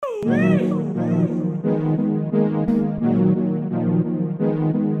Yeah,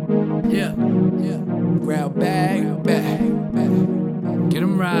 Growl back. Get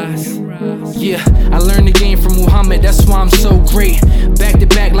him rise. Yeah, I learned the game from Muhammad, that's why I'm so great. Back to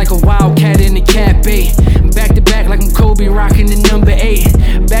back like a wildcat in the Cat Bay. Back to back like I'm Kobe rocking the number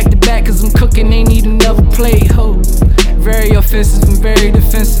 8. Back to back cause I'm cooking, they need another plate. Ho. Very offensive and very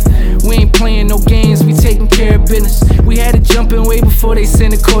defensive. We ain't playing no games, we taking care of business. We had to jump in way before they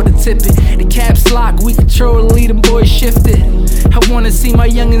sent a court to tip it. The caps locked, we control the lead, them boys shifted. I wanna see my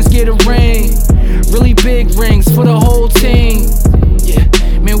youngins get a ring. Really big rings for the whole team. Yeah,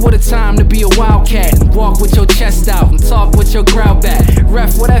 man, what a time to be a wildcat and walk with your chest out and talk with your growl back.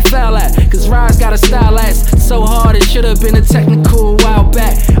 Ref, where that foul at? Cause Rise got a style that's so hard it should've been a technical a while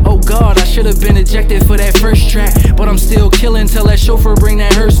back. Oh God, I should've been ejected for that first track, but I'm still killing till that chauffeur bring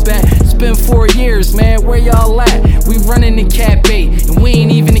that hearse back. It's been 4 years, man, where y'all at? We running the Cat Bay and we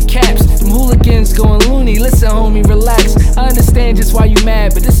ain't even the Caps. Them hooligans going loony, listen homie, relax. I understand just why you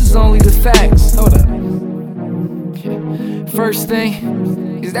mad, but this is only the facts. Hold up. First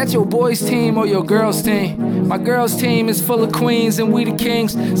thing, is that your boys team or your girls team? My girls team is full of queens and we the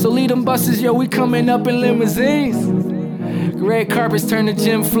kings. So lead them buses, yo, we coming up in limousines. Red carpets turn to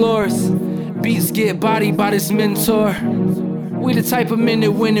gym floors. Beats get bodied by this mentor. We the type of men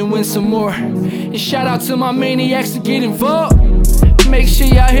that win and win some more. And shout out to my maniacs to get involved. Make sure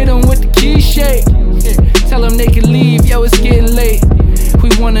y'all hit them with the key shake. Tell them they can leave, yo, it's getting late. We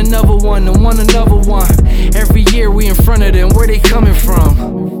want another one and want another one. Every year we in front of them, where they coming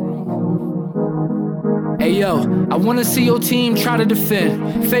from? Hey yo, I wanna see your team try to defend.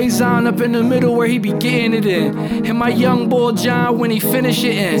 Faison up in the middle where he be getting it in. And my young boy John when he finish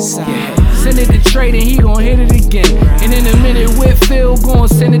it in. Yeah. Send it to Trade and he gon' hit it again. And in a minute Whitfield gon'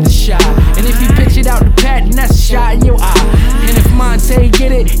 send it to Shot. And if he pitch it out the pat, then that's a shot in your eye. And if Monte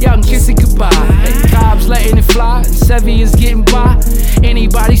get it, y'all can kiss it goodbye. And Cobb's letting it fly, and Sevy is getting by.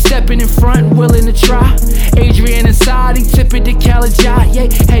 Anybody stepping in front, willing to try. Adrian inside, he tip it to Kalajah. Yeah,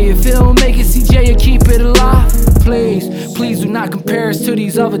 hey, if it don't make it, CJ, you keep it alive. Please, please do not compare us to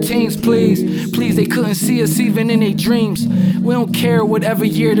these other teams, please. Please, they couldn't see us even in their dreams. We don't care whatever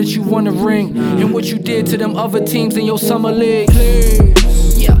year that you won the ring and what you did to them other teams in your summer league.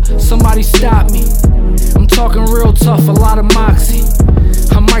 Please, yeah, somebody stop me. I'm talking real tough, a lot of moxie.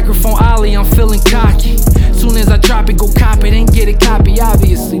 I'm microphone Ollie, I'm feeling cocky. Soon as I drop it, go cop it and get it copy.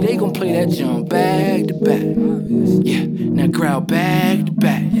 Obviously, they gon' play that jump back to back. Yeah, now Growl back to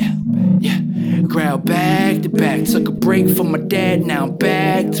back. Yeah, Growl back to back. Took a break from my dad, now I'm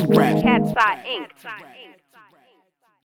back to rap. Cat's Eye Inc.